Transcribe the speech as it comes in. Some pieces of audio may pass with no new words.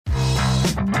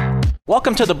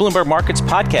Welcome to the Bloomberg Markets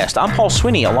Podcast. I'm Paul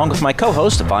Sweeney, along with my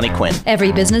co-host, Bonnie Quinn.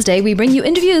 Every business day, we bring you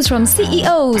interviews from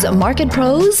CEOs, market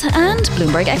pros, and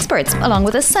Bloomberg experts, along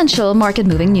with essential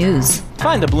market-moving news.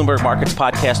 Find the Bloomberg Markets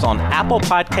Podcast on Apple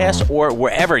Podcasts or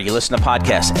wherever you listen to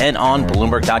podcasts and on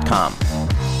Bloomberg.com.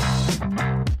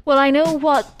 Well, I know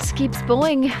what keeps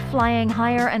Boeing flying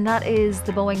higher, and that is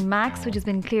the Boeing MAX, which has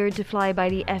been cleared to fly by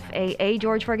the FAA.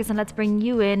 George Ferguson, let's bring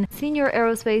you in, Senior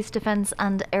Aerospace, Defence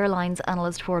and Airlines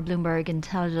Analyst for Bloomberg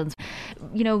Intelligence.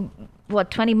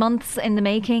 20 months in the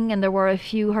making, and there were a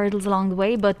few hurdles along the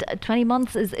way, but 20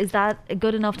 months, is that a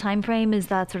good enough time frame? Is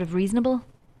that sort of reasonable?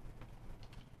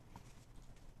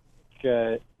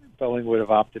 Boeing would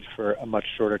have opted for a much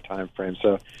shorter time frame,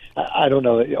 so I don't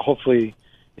know. Hopefully,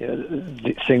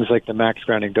 things like the MAX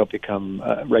grounding don't become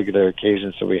regular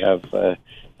occasions, so we have,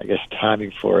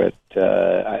 timing for it.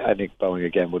 I think Boeing,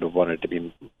 again, would have wanted it to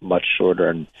be much shorter,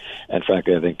 and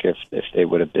frankly, I think if they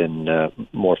would have been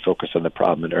more focused on the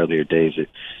problem in earlier days, it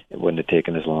wouldn't have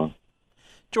taken as long.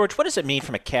 George, what does it mean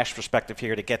from a cash perspective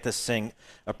here to get this thing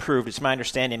approved? It's my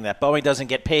understanding that Boeing doesn't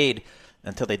get paid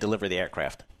until they deliver the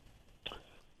aircraft.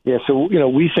 Yeah, so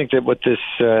we think that what this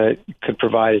could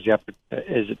provide is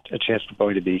a chance for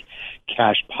Boeing to be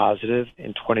cash positive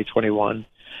in 2021.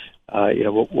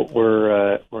 What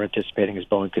we're anticipating is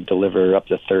Boeing could deliver up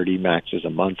to 30 MAXs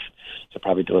a month, so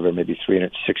probably deliver maybe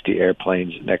 360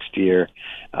 airplanes next year.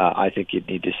 I think you'd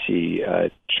need to see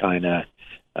China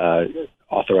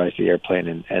authorize the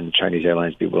airplane and Chinese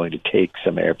airlines be willing to take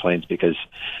some airplanes because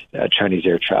Chinese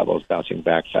air travel is bouncing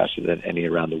back faster than any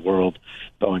around the world.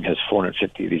 Boeing has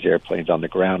 450 of these airplanes on the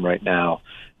ground right now.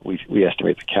 We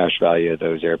estimate the cash value of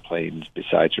those airplanes,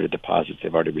 besides sort of deposits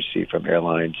they've already received from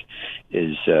airlines,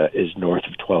 is north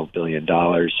of $12 billion.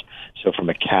 So from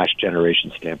a cash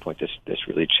generation standpoint, this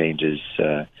really changes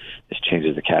the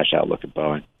cash outlook at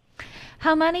Boeing.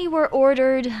 How many were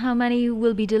ordered, how many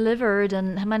will be delivered,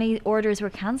 and how many orders were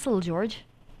cancelled, George?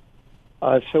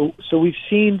 So we've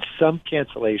seen some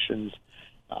cancellations.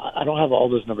 I don't have all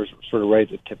those numbers sort of right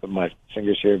at the tip of my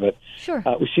fingers here, but sure.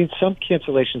 We've seen some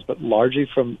cancellations, but largely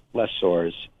from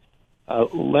lessors.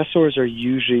 Lessors are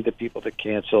usually the people that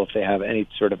cancel if they have any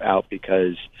sort of out,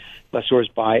 because lessors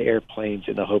buy airplanes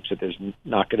in the hopes that there's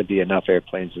not going to be enough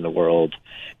airplanes in the world,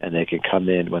 and they can come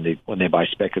in when they buy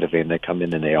speculatively, and they come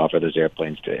in and they offer those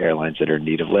airplanes to airlines that are in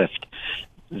need of lift.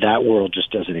 That world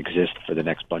just doesn't exist for the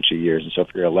next bunch of years, and so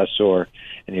if you're a lessor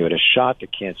and you had a shot to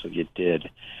cancel, you did.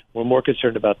 We're more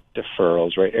concerned about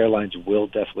deferrals, right? Airlines will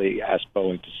definitely ask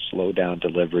Boeing to slow down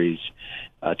deliveries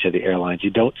to the airlines. You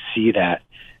don't see that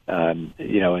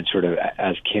and sort of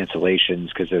as cancellations,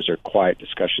 because those are quiet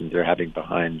discussions they're having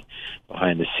behind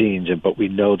the scenes. But we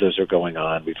know those are going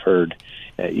on. We've heard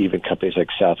even companies like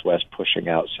Southwest pushing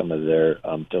out some of their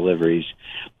deliveries,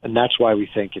 and that's why we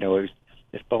think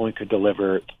if Boeing could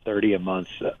deliver 30 a month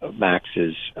of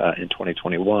MAXs in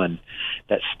 2021,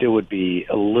 that still would be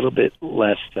a little bit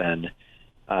more than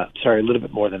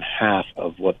half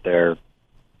of what their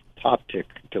top tick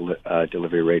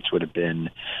delivery rates would have been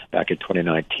back in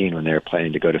 2019 when they were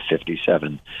planning to go to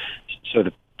 57. So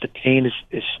the pain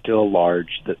is still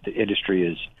large. The industry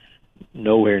is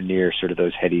nowhere near sort of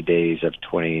those heady days of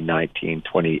 2019,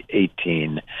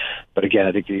 2018. But again,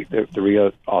 I think the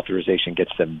reauthorization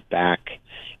gets them back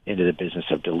into the business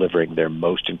of delivering their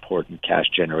most important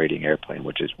cash-generating airplane,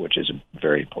 which is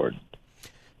very important.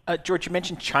 George, you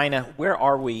mentioned China. Where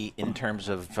are we in terms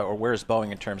of, or where is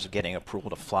Boeing in terms of getting approval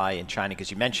to fly in China?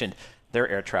 Because you mentioned their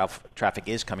air traffic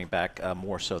is coming back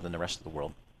more so than the rest of the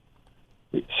world.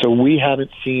 So we haven't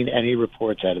seen any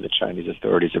reports out of the Chinese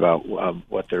authorities about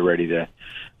whether they're ready to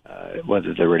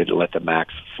let the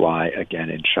MAX fly again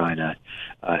in China,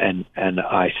 and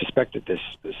I suspect that this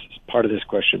part of this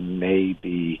question may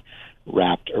be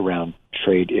wrapped around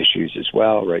trade issues as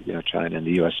well, right? China and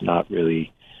the U.S. not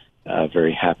really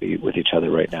very happy with each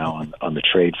other right now on the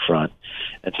trade front,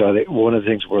 and so I think one of the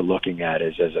things we're looking at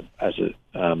is the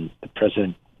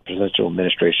presidential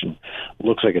administration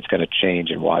looks like it's going to change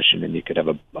in Washington. You could have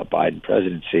a Biden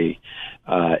presidency,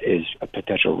 is a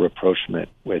potential rapprochement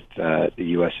with the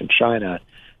U.S. and China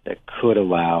that could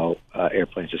allow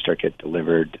airplanes to start get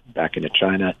delivered back into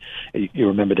China. You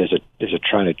remember there's a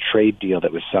China trade deal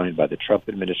that was signed by the Trump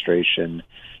administration.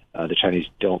 The Chinese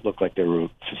don't look like they were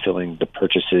fulfilling the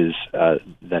purchases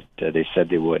that they said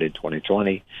they would in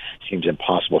 2020. Seems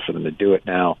impossible for them to do it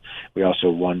now. We also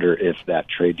wonder if that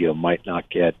trade deal might not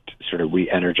get sort of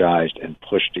re-energized and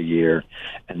pushed a year,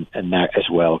 and that as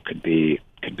well could be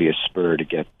could be a spur to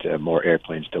get more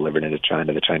airplanes delivered into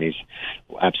China. The Chinese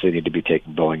will absolutely need to be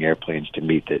taking Boeing airplanes to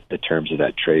meet the terms of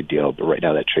that trade deal. But right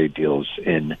now, that trade deal is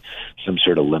in some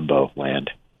sort of limbo land.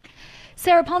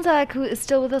 Sarah Ponczak, who is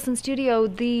still with us in studio,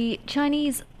 the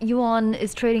Chinese yuan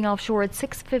is trading offshore at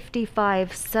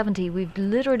 655.70. We've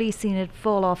literally seen it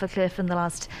fall off a cliff in the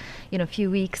last, few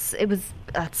weeks. It was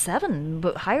at 7,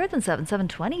 but higher than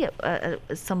 720 at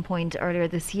some point earlier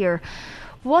this year.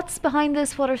 What's behind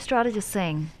this? What are strategists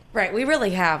saying? Right, we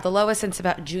really have. The lowest since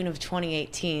about June of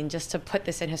 2018. Just to put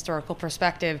this in historical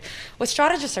perspective, what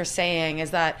strategists are saying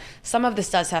is that some of this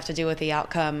does have to do with the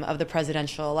outcome of the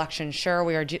presidential election. Sure,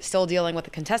 we are still dealing with a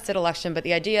contested election, but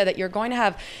the idea that you're going to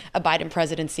have a Biden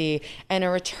presidency and a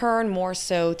return more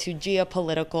so to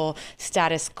geopolitical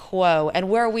status quo, and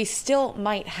where we still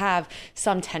might have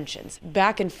some tensions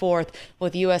back and forth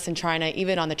with U.S. and China,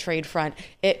 even on the trade front,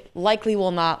 it likely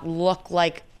will not look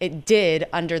like it did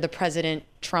under the President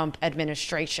Trump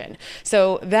administration.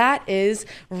 So that is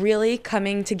really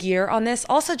coming to gear on this.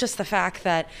 Also, just the fact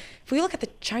that if we look at the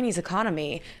Chinese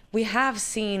economy, we have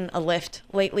seen a lift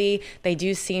lately. They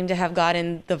do seem to have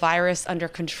gotten the virus under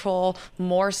control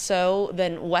more so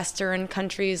than Western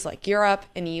countries like Europe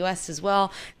and the US as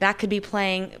well. That could be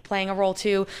playing a role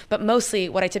too. But mostly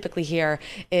what I typically hear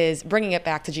is bringing it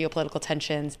back to geopolitical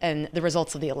tensions and the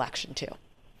results of the election too.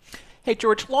 Hey,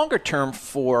 George, longer term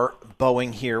for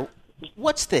Boeing here,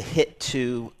 what's the hit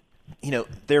to,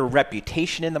 their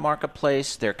reputation in the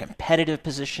marketplace, their competitive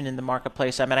position in the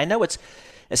marketplace? I mean, I know it's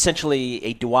essentially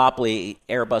a duopoly,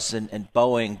 Airbus and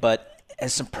Boeing, but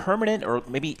has some permanent or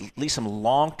maybe at least some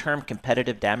long-term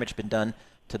competitive damage been done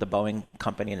to the Boeing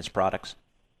company and its products?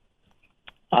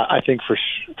 I think for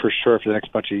sure for the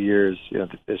next bunch of years,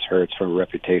 this hurts from a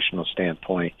reputational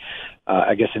standpoint.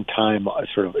 I guess in time,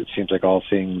 it seems like all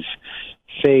things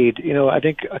fade. I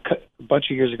think a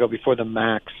bunch of years ago, before the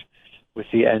MAX, with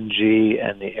the NG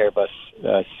and the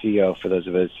Airbus CO, for those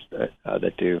of us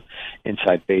that do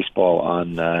inside baseball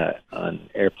on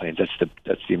airplanes,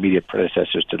 that's the immediate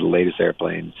predecessors to the latest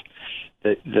airplanes.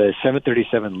 The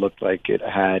 737 looked like it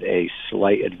had a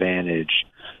slight advantage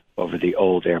over the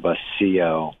old Airbus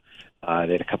CO.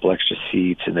 They had a couple extra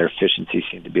seats, and their efficiency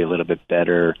seemed to be a little bit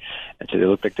better. And so they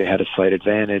looked like they had a slight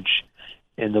advantage.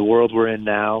 In the world we're in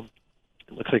now,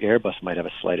 it looks like Airbus might have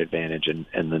a slight advantage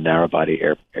in the narrow-body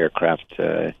aircraft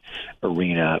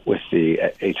arena with the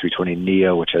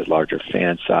A320neo, which has larger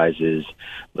fan sizes,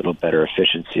 a little better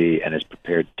efficiency, and is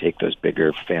prepared to take those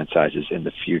bigger fan sizes in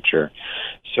the future.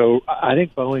 So I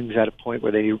think Boeing's at a point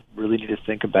where they really need to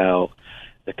think about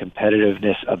the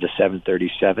competitiveness of the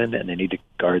 737, and they need to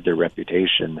guard their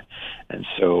reputation. And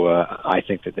so I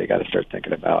think that they got to start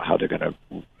thinking about how they're going to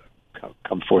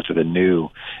come forth with a new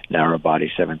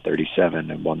narrow-body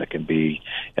 737, and one that can be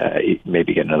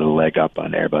maybe get another leg up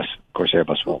on Airbus. Of course,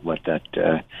 Airbus won't let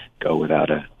that go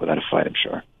without a fight, I'm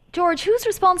sure. George, who's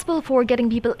responsible for getting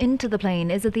people into the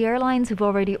plane? Is it the airlines who've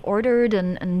already ordered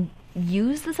and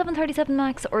use the 737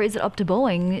 MAX, or is it up to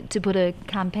Boeing to put a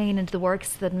campaign into the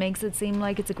works that makes it seem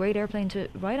like it's a great airplane to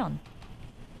ride on?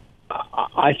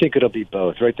 I think it'll be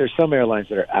both, right? There's some airlines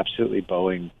that are absolutely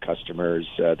Boeing customers.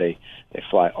 They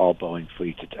fly all Boeing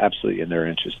fleets. It's absolutely in their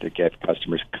interest to get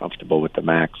customers comfortable with the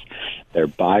MAX. They're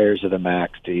buyers of the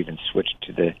MAX. To even switch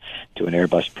to an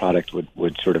Airbus product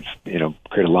would sort of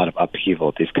create a lot of upheaval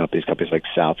at these companies like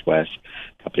Southwest,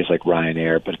 companies like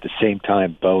Ryanair. But at the same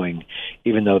time, Boeing,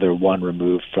 even though they're one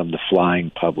removed from the flying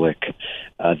public,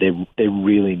 they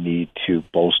really need to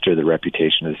bolster the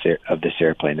reputation of this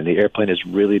airplane. And the airplane has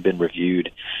really been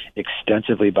reviewed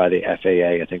extensively by the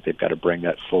FAA. I think they've got to bring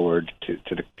that forward to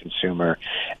the consumer.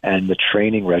 And the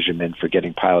training regimen for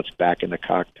getting pilots back in the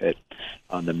cockpit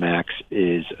on the MAX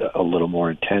is a little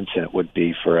more intense than it would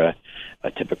be for a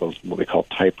typical, what we call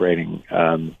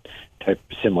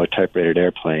similar type-rated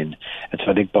airplane. And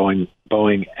so I think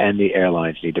Boeing and the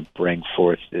airlines need to bring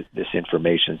forth this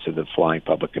information so the flying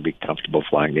public can be comfortable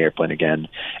flying the airplane again,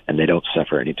 and they don't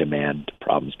suffer any demand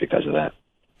problems because of that.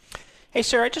 Hey,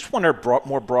 Sarah, I just wonder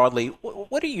more broadly,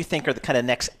 what do you think are the kind of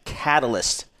next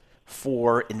catalysts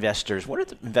for investors? What are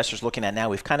the investors looking at now?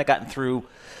 We've kind of gotten through,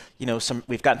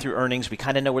 we've gotten through earnings. We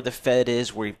kind of know where the Fed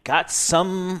is. We've got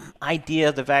some idea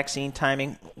of the vaccine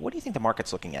timing. What do you think the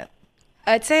market's looking at?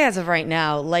 I'd say as of right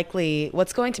now, likely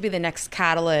what's going to be the next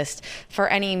catalyst for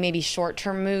any maybe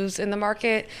short-term moves in the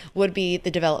market would be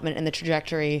the development and the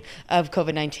trajectory of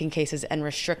COVID-19 cases and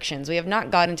restrictions. We have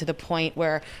not gotten to the point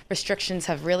where restrictions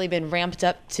have really been ramped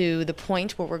up to the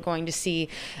point where we're going to see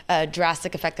a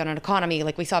drastic effect on an economy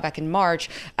like we saw back in March,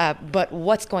 but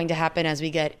what's going to happen as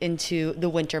we get into the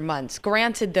winter months.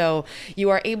 Granted, though, you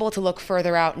are able to look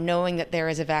further out knowing that there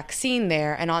is a vaccine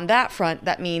there, and on that front,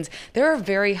 that means there are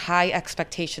very high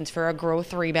expectations for a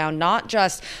growth rebound, not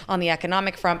just on the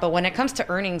economic front, but when it comes to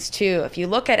earnings too. If you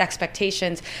look at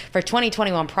expectations for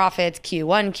 2021 profits,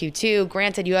 Q1, Q2,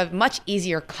 granted you have much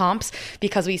easier comps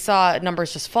because we saw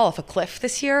numbers just fall off a cliff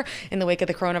this year in the wake of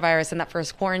the coronavirus and that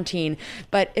first quarantine.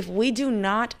 But if we do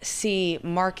not see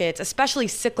markets, especially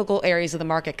cyclical areas of the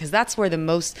market, because that's where the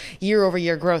most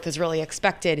year-over-year growth is really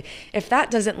expected, if that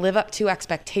doesn't live up to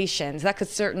expectations, that could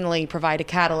certainly provide a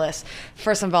catalyst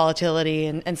for some volatility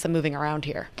and some moving around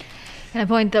here. And I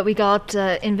point that we got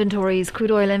inventories,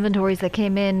 crude oil inventories that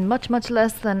came in much, much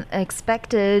less than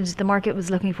expected. The market was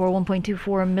looking for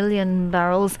 1.24 million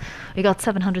barrels. We got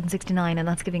 769, and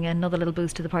that's giving another little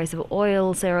boost to the price of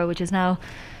oil, Sarah, which is now,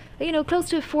 close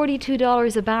to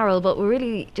 $42 a barrel. But we're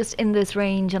really just in this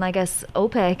range, and I guess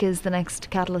OPEC is the next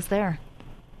catalyst there.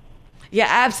 Yeah,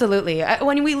 absolutely.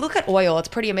 When we look at oil, it's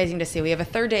pretty amazing to see. We have a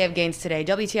third day of gains today.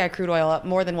 WTI crude oil up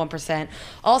more than 1%.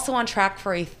 Also on track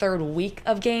for a third week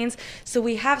of gains. So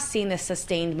we have seen this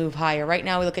sustained move higher. Right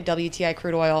now we look at WTI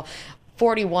crude oil,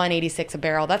 41.86 a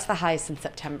barrel. That's the highest since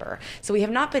September. So we have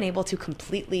not been able to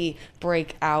completely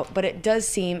break out, but it does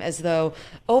seem as though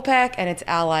OPEC and its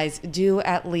allies do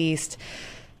at least...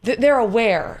 They're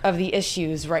aware of the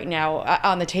issues right now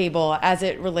on the table as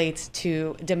it relates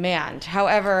to demand.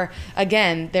 However,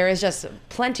 again, there is just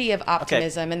plenty of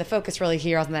optimism, and the focus really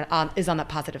here is on that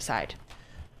positive side.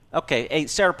 Okay. Hey,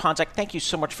 Sarah Ponczak, thank you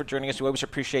so much for joining us. We always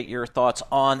appreciate your thoughts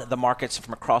on the markets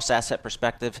from a cross-asset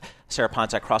perspective. Sarah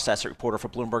Ponczak, cross-asset reporter for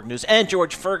Bloomberg News, and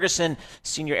George Ferguson,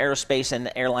 senior aerospace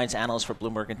and airlines analyst for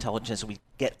Bloomberg Intelligence. We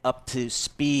get up to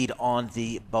speed on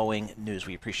the Boeing news.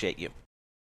 We appreciate you.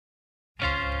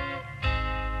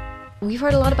 We've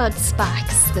heard a lot about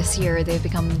SPACs this year. They've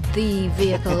become the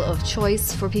vehicle of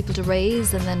choice for people to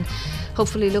raise and then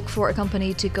hopefully look for a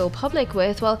company to go public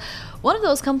with. Well, one of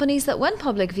those companies that went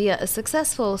public via a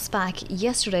successful SPAC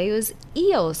yesterday was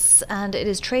EOS, and it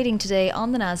is trading today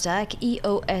on the Nasdaq.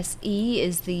 EOSE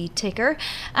is the ticker,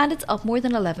 and it's up more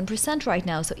than 11% right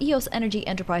now. So EOS Energy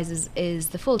Enterprises is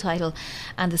the full title,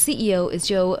 and the CEO is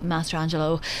Joe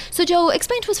Mastrangelo. So Joe,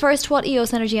 explain to us first what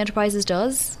EOS Energy Enterprises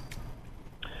does.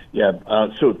 Yeah,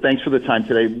 so thanks for the time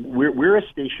today. We're a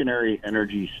stationary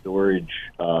energy storage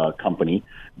company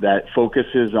that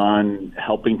focuses on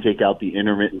helping take out the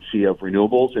intermittency of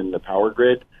renewables in the power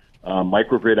grid,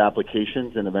 microgrid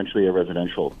applications, and eventually a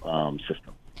residential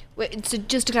system. Wait, so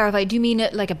just to clarify, do you mean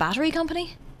it like a battery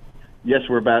company? Yes,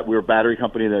 we're a battery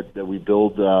company that we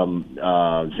build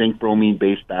zinc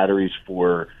bromine-based batteries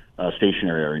for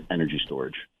stationary energy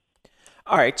storage.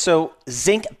 All right, so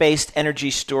zinc-based energy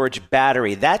storage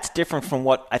battery, that's different from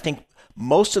what I think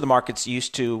most of the market's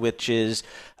used to, which is,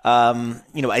 a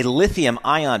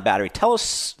lithium-ion battery. Tell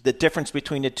us the difference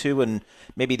between the two and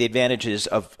maybe the advantages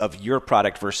of your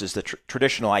product versus the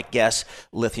traditional, I guess,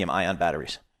 lithium-ion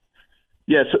batteries.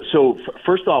 Yeah, so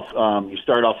first off, you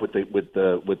start off with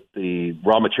the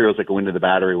raw materials that go into the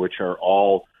battery, which are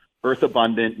all earth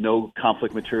abundant, no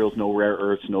conflict materials, no rare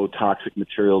earths, no toxic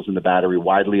materials in the battery,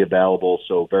 widely available,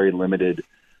 so very limited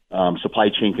supply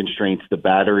chain constraints. The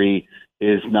battery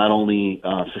is not only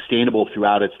sustainable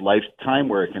throughout its lifetime,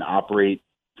 where it can operate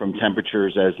from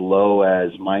temperatures as low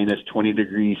as minus 20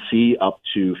 degrees C up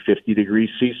to 50 degrees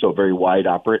C, so very wide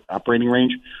operating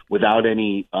range without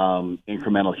any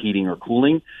incremental heating or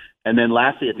cooling. And then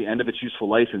lastly, at the end of its useful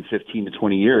life in 15 to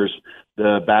 20 years,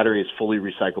 the battery is fully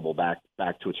recyclable back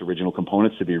to its original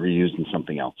components to be reused in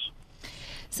something else.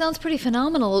 Sounds pretty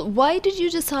phenomenal. Why did you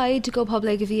decide to go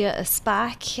public via a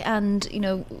SPAC, and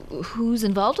who's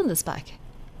involved in the SPAC?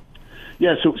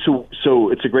 Yeah, so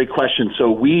it's a great question. So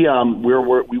we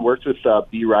worked with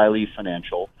B. Riley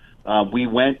Financial. We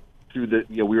went through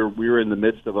we were in the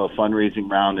midst of a fundraising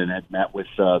round and had met with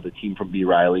the team from B.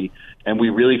 Riley, and we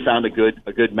really found a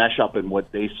good mesh up in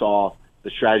what they saw the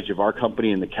strategy of our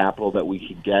company and the capital that we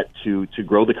could get to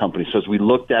grow the company. So as we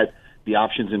looked at the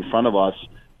options in front of us,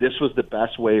 this was the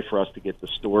best way for us to get the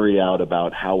story out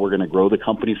about how we're going to grow the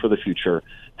company for the future,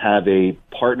 have a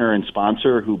partner and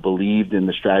sponsor who believed in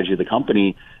the strategy of the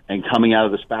company, and coming out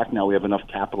of the SPAC now we have enough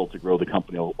capital to grow the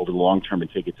company over the long term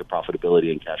and take it to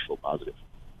profitability and cash flow positive.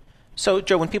 So,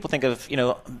 Joe, when people think of,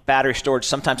 battery storage,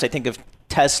 sometimes they think of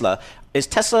Tesla. Is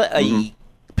Tesla a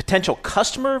potential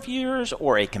customer of yours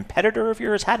or a competitor of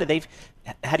yours? How do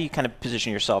you kind of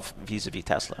position yourself vis-a-vis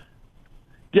Tesla?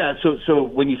 Yeah, so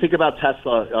when you think about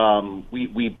Tesla,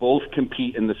 we both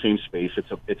compete in the same space.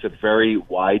 It's a very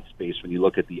wide space when you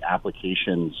look at the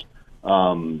applications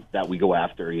that we go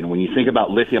after. When you think about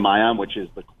lithium ion, which is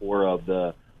the core of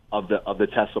the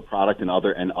Tesla product and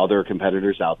other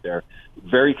competitors out there,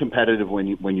 very competitive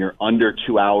when you're under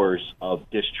 2 hours of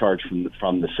discharge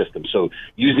from the system. So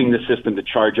using the system to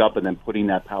charge up and then putting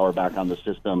that power back on the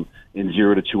system in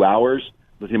 0 to 2 hours,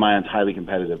 lithium ion is highly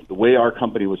competitive. The way our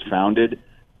company was founded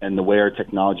and the way our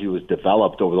technology was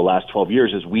developed over the last 12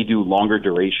 years is we do longer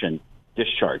duration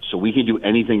discharge. So we can do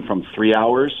anything from 3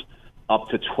 hours up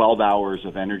to 12 hours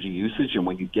of energy usage. And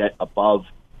when you get above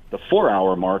the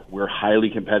 4-hour mark, we're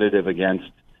highly competitive against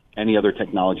any other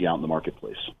technology out in the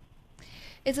marketplace.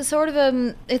 It's a sort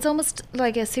of it's almost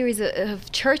like a series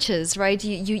of churches, right?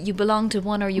 You belong to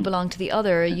one or you belong to the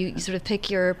other. You sort of pick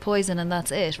your poison and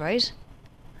that's it, right?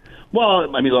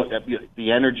 Well, I mean, look,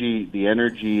 the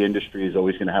energy industry is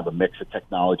always going to have a mix of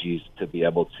technologies to be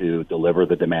able to deliver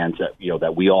the demands that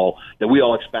that we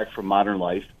all expect from modern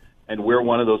life, and we're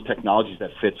one of those technologies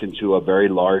that fits into a very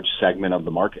large segment of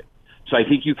the market. So I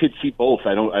think you could see both.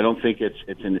 I don't think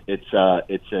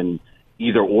it's an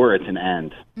either or. It's an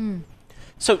and.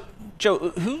 So,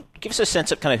 Joe, give us a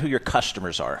sense of kind of who your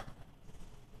customers are.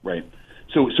 Right.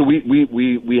 So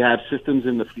we have systems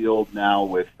in the field now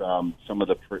with some of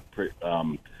the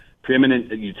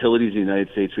preeminent utilities in the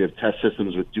United States. We have test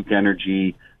systems with Duke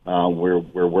Energy. We're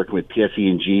working with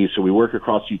PSE&G. So we work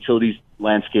across the utilities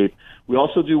landscape. We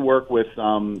also do work with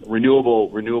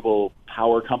renewable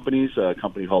power companies. A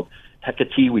company called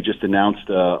Hecate. We just announced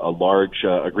a large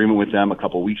agreement with them a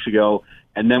couple of weeks ago.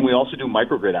 And then we also do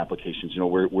microgrid applications.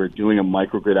 We're doing a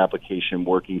microgrid application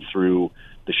working through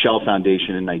the Shell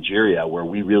Foundation in Nigeria, where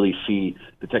we really see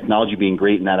the technology being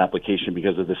great in that application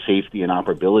because of the safety and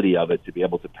operability of it to be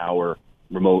able to power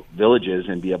remote villages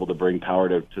and be able to bring power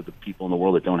to the people in the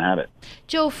world that don't have it.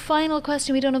 Joe, final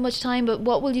question. We don't have much time, but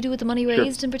what will you do with the money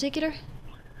raised in particular?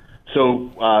 So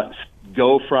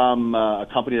go from a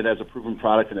company that has a proven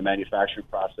product and a manufacturing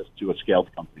process to a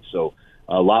scaled company. So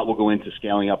a lot will go into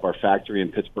scaling up our factory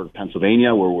in Pittsburgh,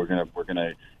 Pennsylvania, where we're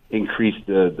gonna increase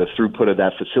the throughput of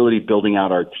that facility, building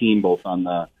out our team both on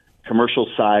the commercial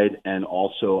side and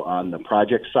also on the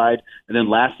project side. And then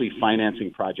lastly,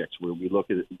 financing projects, where we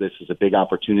look at this as a big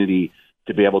opportunity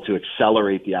to be able to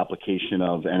accelerate the application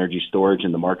of energy storage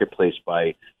in the marketplace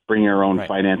by bringing our own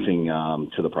financing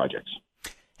to the projects.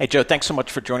 Hey, Joe, thanks so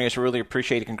much for joining us. We really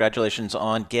appreciate it. Congratulations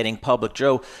on getting public.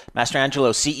 Joe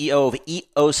Mastrangelo, CEO of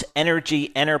EOS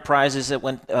Energy Enterprises, that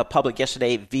went public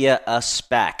yesterday via a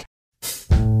SPAC.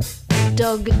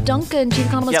 Doug Duncan, Chief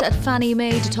Economist at Fannie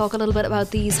Mae, to talk a little bit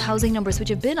about these housing numbers, which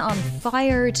have been on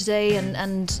fire today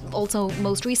and also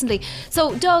most recently.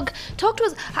 So, Doug, talk to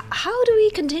us. How do we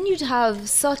continue to have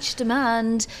such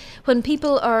demand when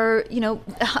people are,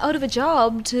 out of a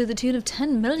job to the tune of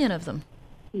 10 million of them?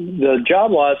 The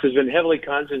job loss has been heavily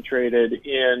concentrated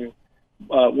in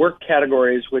work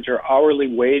categories which are hourly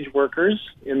wage workers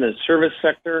in the service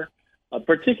sector,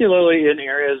 particularly in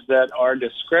areas that are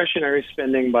discretionary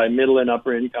spending by middle and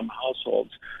upper income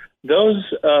households. Those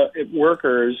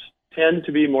workers tend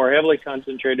to be more heavily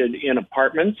concentrated in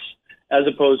apartments as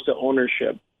opposed to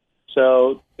ownership.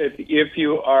 So if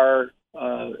you are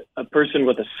a person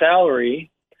with a salary,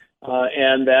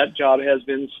 and that job has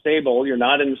been stable, you're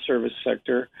not in the service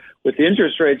sector, with the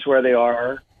interest rates where they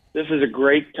are, this is a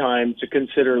great time to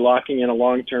consider locking in a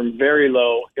long-term, very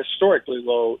low, historically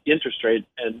low interest rate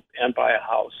and buy a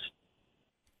house.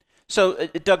 So,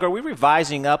 Doug, are we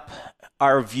revising up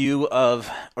our view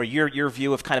of, or your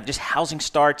view of kind of just housing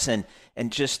starts and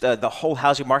just the whole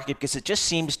housing market? Because it just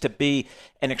seems to be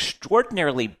an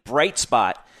extraordinarily bright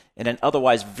spot in an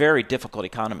otherwise very difficult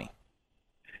economy.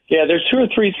 Yeah, there's 2 or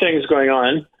 3 things going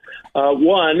on.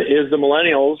 One is the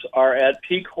millennials are at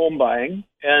peak home buying,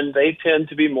 and they tend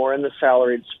to be more in the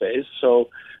salaried space. So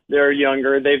they're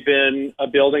younger. They've been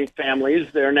building families.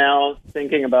 They're now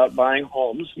thinking about buying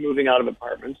homes, moving out of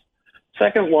apartments.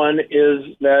 Second one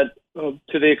is that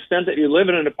to the extent that you live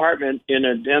in an apartment in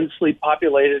a densely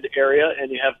populated area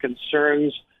and you have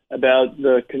concerns about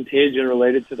the contagion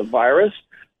related to the virus,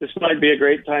 this might be a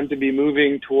great time to be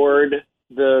moving toward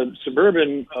the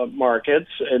suburban markets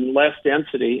and less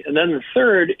density. And then the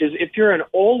third is if you're an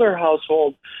older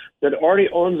household that already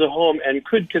owns a home and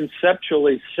could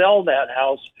conceptually sell that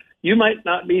house, you might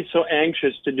not be so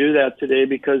anxious to do that today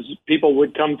because people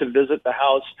would come to visit the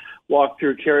house walk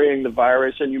through carrying the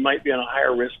virus, and you might be in a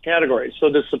higher risk category. So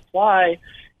the supply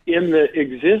in the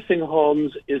existing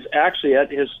homes is actually at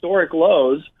historic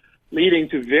lows, leading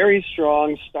to very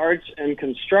strong starts and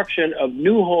construction of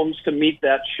new homes to meet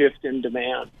that shift in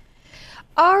demand.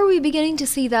 Are we beginning to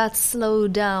see that slow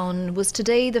down? Was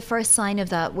today the first sign of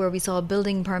that, where we saw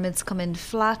building permits come in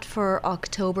flat for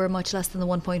October, much less than the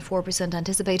 1.4%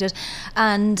 anticipated,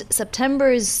 and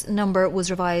September's number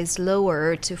was revised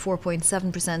lower to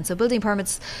 4.7%. So building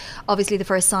permits, obviously the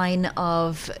first sign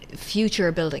of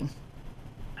future building.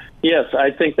 Yes,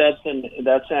 I think that's an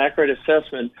accurate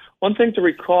assessment. One thing to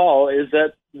recall is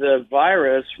that the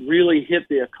virus really hit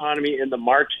the economy in the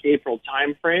March-April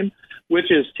timeframe,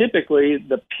 which is typically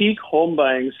the peak home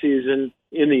buying season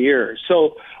in the year.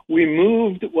 So we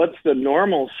moved what's the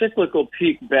normal cyclical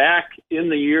peak back in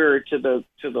the year to the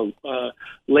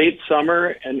late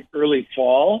summer and early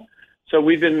fall. So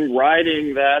we've been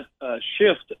riding that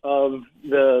shift of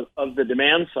the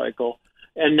demand cycle.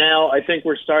 And now I think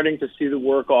we're starting to see the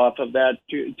work off of that,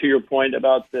 to your point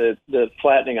about the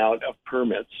flattening out of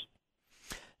permits.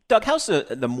 Doug, how's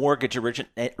the mortgage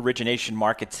origination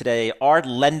market today? Are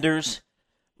lenders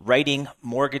writing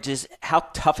mortgages? How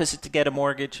tough is it to get a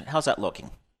mortgage? How's that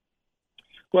looking?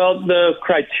 Well, the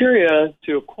criteria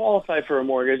to qualify for a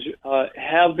mortgage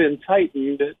have been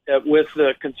tightened with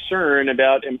the concern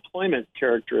about employment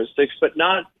characteristics, but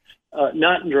not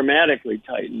dramatically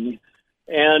tightened.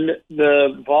 And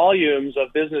the volumes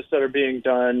of business that are being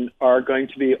done are going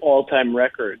to be all-time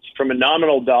records. From a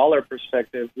nominal dollar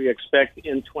perspective, we expect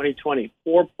in 2020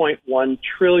 $4.1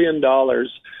 trillion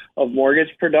of mortgage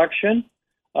production.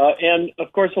 And,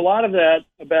 of course, a lot of that,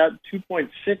 about $2.6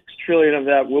 trillion of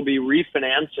that will be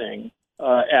refinancing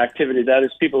activity. That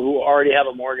is people who already have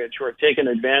a mortgage who are taking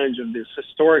advantage of this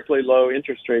historically low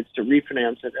interest rates to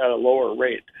refinance it at a lower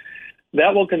rate.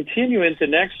 That will continue into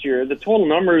next year. The total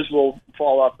numbers will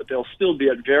fall off, but they'll still be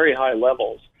at very high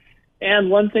levels. And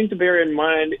one thing to bear in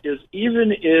mind is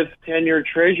even if 10-year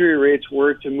Treasury rates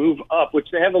were to move up,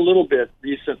 which they have a little bit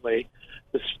recently,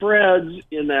 the spreads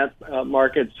in that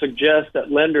market suggest that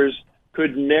lenders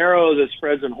could narrow the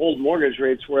spreads and hold mortgage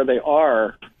rates where they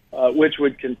are, which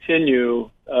would continue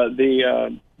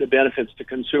the benefits to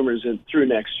consumers through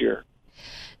next year.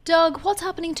 Doug, what's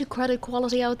happening to credit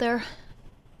quality out there?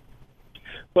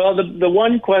 Well, the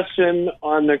one question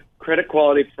on the credit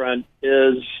quality front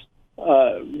is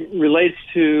relates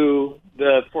to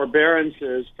the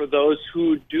forbearances for those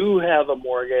who do have a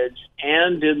mortgage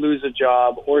and did lose a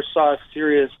job or saw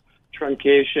serious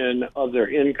truncation of their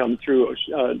income through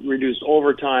reduced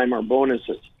overtime or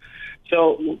bonuses.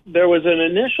 So there was an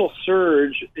initial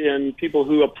surge in people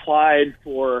who applied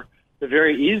for the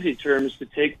very easy terms to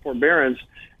take forbearance.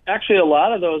 Actually, a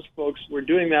lot of those folks were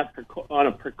doing that on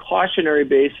a precautionary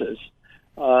basis.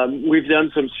 We've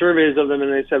done some surveys of them,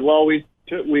 and they said, well, we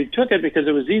took it because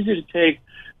it was easy to take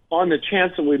on the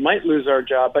chance that we might lose our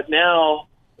job, but now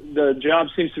the job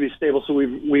seems to be stable, so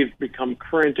we've become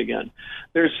current again.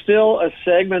 There's still a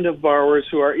segment of borrowers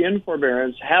who are in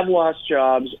forbearance, have lost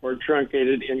jobs or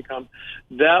truncated income.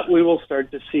 That we will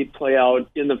start to see play out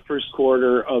in the first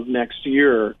quarter of next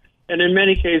year. And in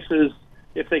many cases,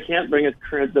 if they can't bring it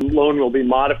current, the loan will be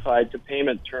modified to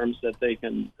payment terms that they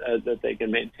can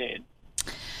maintain.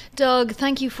 Doug,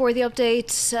 thank you for the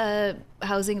update.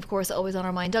 Housing, of course, always on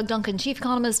our mind. Doug Duncan, Chief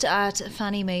Economist at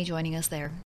Fannie Mae, joining us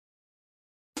there.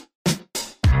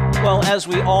 Well, as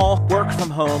we all work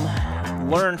from home,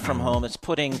 learn from home, it's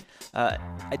putting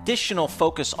additional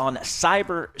focus on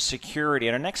cybersecurity.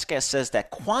 And our next guest says that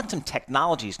quantum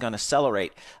technology is going to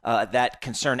accelerate that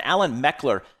concern. Alan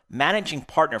Meckler, managing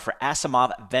partner for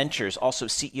Asimov Ventures, also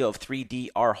CEO of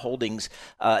 3DR Holdings,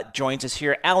 joins us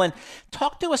here. Alan,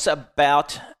 talk to us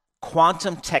about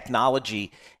quantum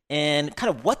technology and kind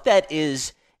of what that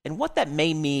is and what that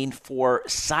may mean for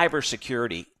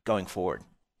cybersecurity going forward.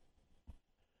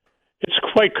 It's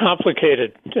quite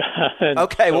complicated.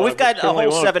 Okay, well, we've got a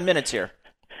whole 7 minutes here.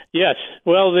 Yes.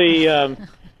 Well, the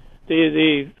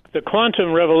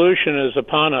quantum revolution is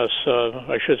upon us.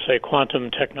 I should say quantum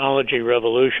technology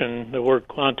revolution. The word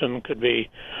quantum could be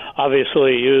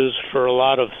obviously used for a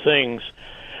lot of things.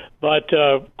 But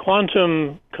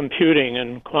quantum computing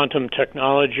and quantum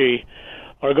technology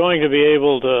are going to be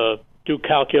able to do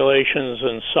calculations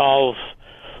and solve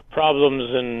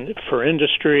problems for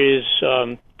industries,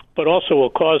 but also will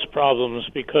cause problems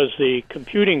because the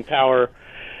computing power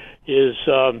is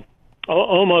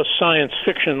almost science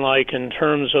fiction-like in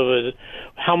terms of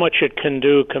how much it can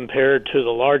do compared to the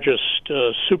largest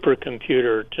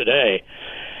supercomputer today.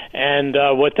 And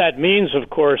what that means, of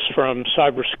course, from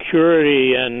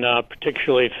cybersecurity and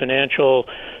particularly financial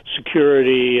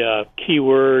security,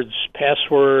 keywords,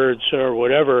 passwords, or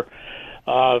whatever,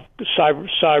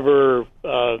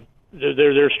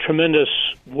 there's tremendous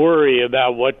worry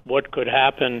about what could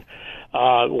happen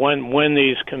when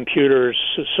these computers,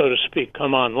 so to speak,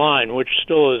 come online, which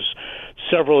still is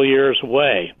several years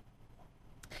away.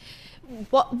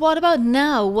 What about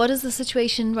now? What is the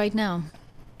situation right now?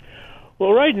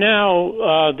 Well, right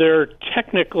now, there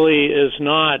technically is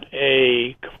not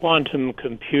a quantum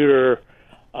computer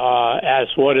as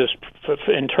what is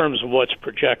in terms of what's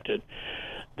projected.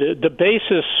 The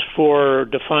basis for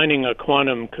defining a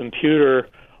quantum computer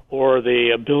or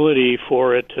the ability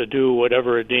for it to do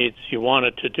whatever it needs you want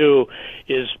it to do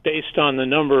is based on the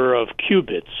number of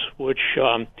qubits, which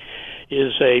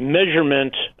is a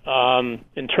measurement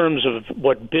in terms of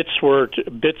what bits are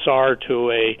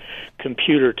to a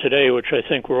computer today, which I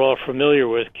think we're all familiar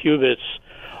with. Qubits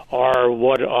are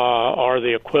what are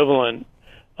the equivalent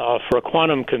for a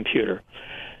quantum computer.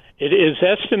 It is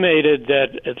estimated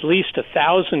that at least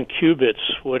 1,000 qubits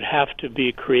would have to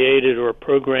be created or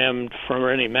programmed from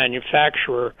any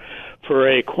manufacturer for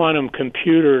a quantum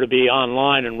computer to be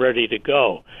online and ready to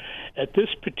go. At this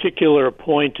particular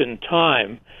point in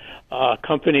time, a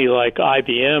company like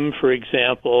IBM, for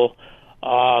example,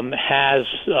 has,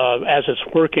 as it's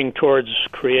working towards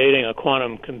creating a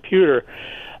quantum computer,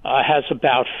 has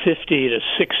about 50 to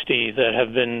 60 that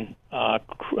have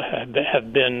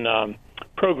been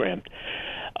programmed.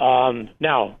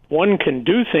 Now, one can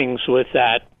do things with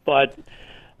that, but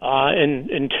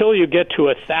until you get to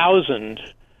 1,000,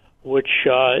 which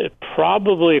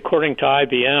probably, according to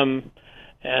IBM,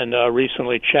 and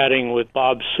recently chatting with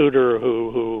Bob Suter,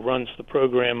 who runs the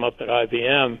program up at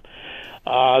IBM,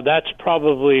 that's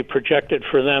probably projected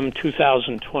for them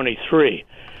 2023.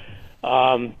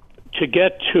 To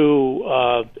get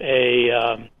to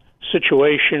a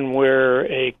situation where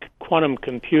a quantum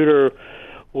computer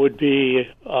would be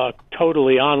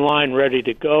totally online, ready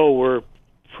to go, we're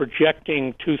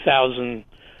projecting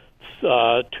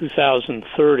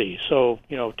 2030, so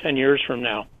 10 years from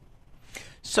now.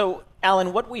 So,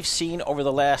 Alan, what we've seen over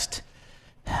the last,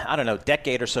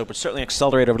 decade or so, but certainly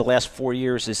accelerated over the last 4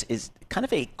 years, is kind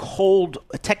of a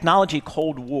technology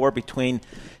cold war between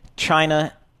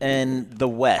China and the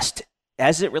West.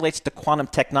 As it relates to quantum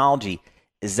technology,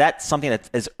 is that something that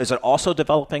is it also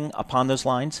developing upon those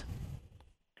lines?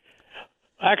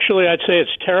 Actually, I'd say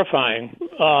it's terrifying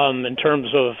in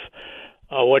terms of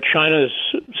what China is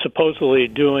supposedly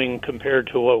doing compared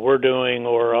to what we're doing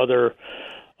or other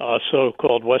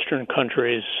so-called Western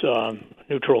countries,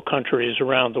 neutral countries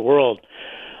around the world.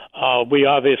 We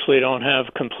obviously don't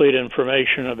have complete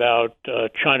information about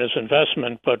China's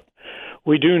investment, but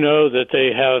we do know that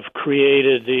they have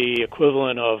created the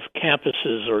equivalent of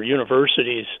campuses or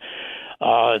universities,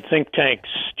 think tanks,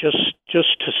 just to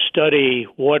study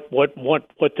what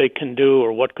they can do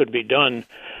or what could be done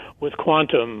with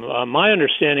quantum. My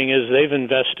understanding is they've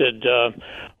invested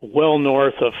well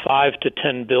north of $5 to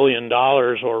 $10 billion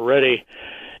already,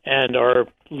 and are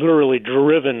literally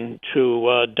driven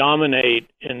to dominate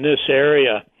in this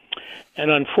area. And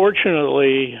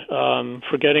unfortunately,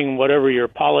 forgetting whatever your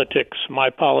politics, my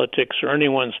politics, or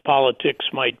anyone's politics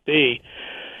might be,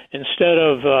 instead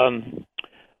of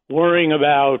worrying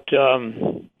about,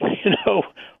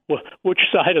 which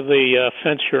side of the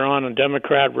fence you're on,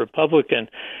 Democrat, Republican,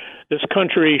 this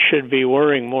country should be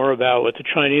worrying more about what the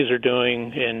Chinese are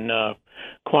doing in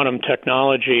quantum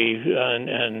technology,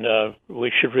 and we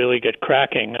should really get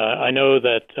cracking. I know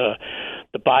that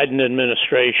the Biden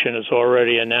administration has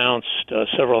already announced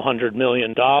several $100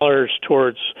 million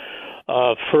towards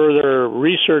further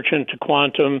research into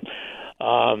quantum,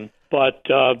 but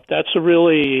that's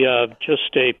really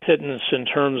just a pittance in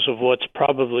terms of what's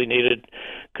probably needed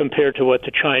compared to what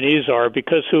the Chinese are,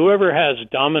 because whoever has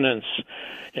dominance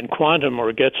in quantum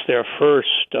or gets there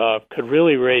first could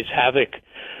really raise havoc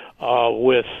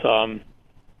with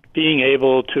being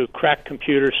able to crack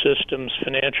computer systems,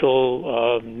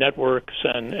 financial networks,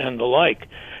 and the like.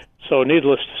 So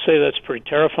needless to say, that's pretty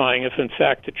terrifying if, in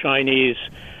fact, the Chinese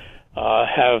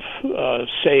have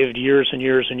saved years and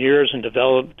years and years in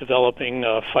developing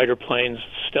fighter planes,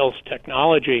 stealth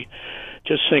technology.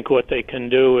 Just think what they can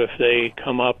do if they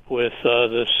come up with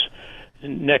this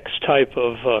next type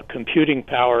of computing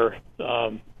power,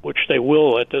 which they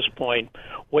will at this point,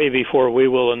 way before we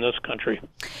will in this country.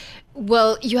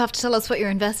 Well, you have to tell us what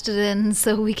you're invested in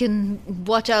so we can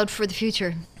watch out for the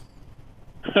future.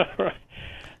 Right.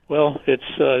 Well, it's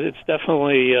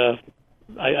definitely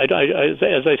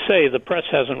as I say, the press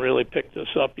hasn't really picked this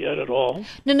up yet at all.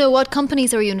 No. What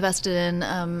companies are you invested in,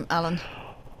 Alan?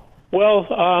 Well,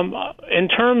 in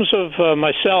terms of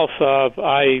myself,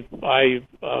 I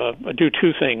do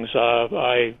two things.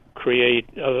 I create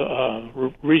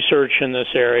research in this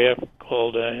area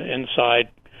called Inside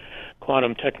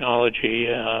Quantum Technology,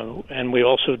 and we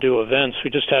also do events. We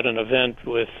just had an event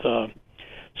with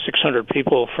 600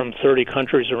 people from 30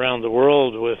 countries around the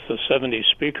world with 70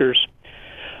 speakers.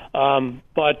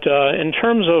 But in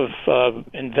terms of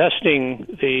investing,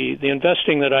 the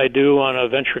investing that I do on a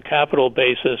venture capital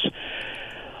basis,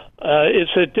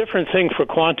 it's a different thing for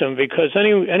quantum because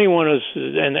anyone is,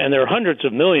 and there are hundreds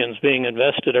of millions being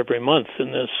invested every month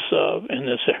in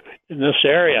this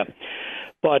area.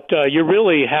 But you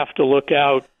really have to look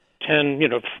out 10,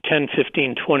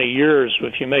 15, 20 years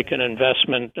if you make an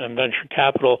investment in venture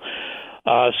capital.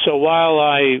 So while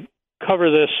I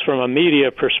cover this from a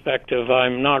media perspective,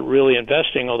 I'm not really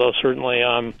investing, although certainly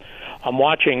I'm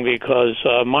watching because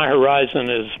my horizon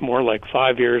is more like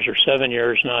 5 years or 7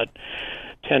 years, not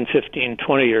 10, 15,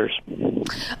 20 years.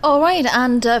 All right.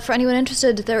 And for anyone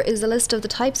interested, there is a list of the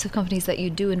types of companies that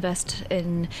you do invest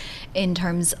in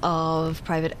terms of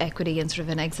private equity and sort of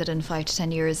an exit in 5 to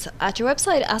 10 years at your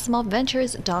website,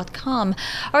 asimovventures.com.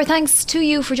 All right. Thanks to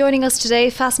you for joining us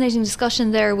today. Fascinating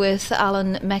discussion there with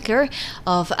Alan Meckler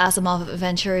of Asimov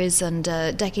Ventures and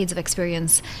decades of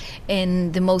experience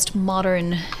in the most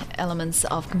modern elements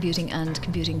of computing and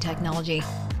computing technology.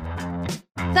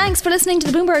 Thanks for listening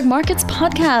to the Bloomberg Markets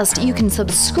Podcast. You can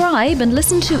subscribe and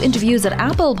listen to interviews at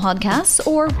Apple Podcasts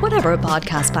or whatever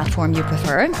podcast platform you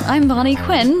prefer. I'm Vonnie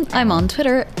Quinn. I'm on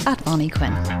Twitter at Vonnie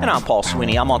Quinn. And I'm Paul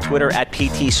Sweeney. I'm on Twitter at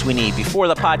PT Sweeney. Before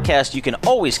the podcast, you can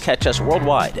always catch us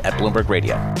worldwide at Bloomberg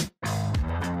Radio.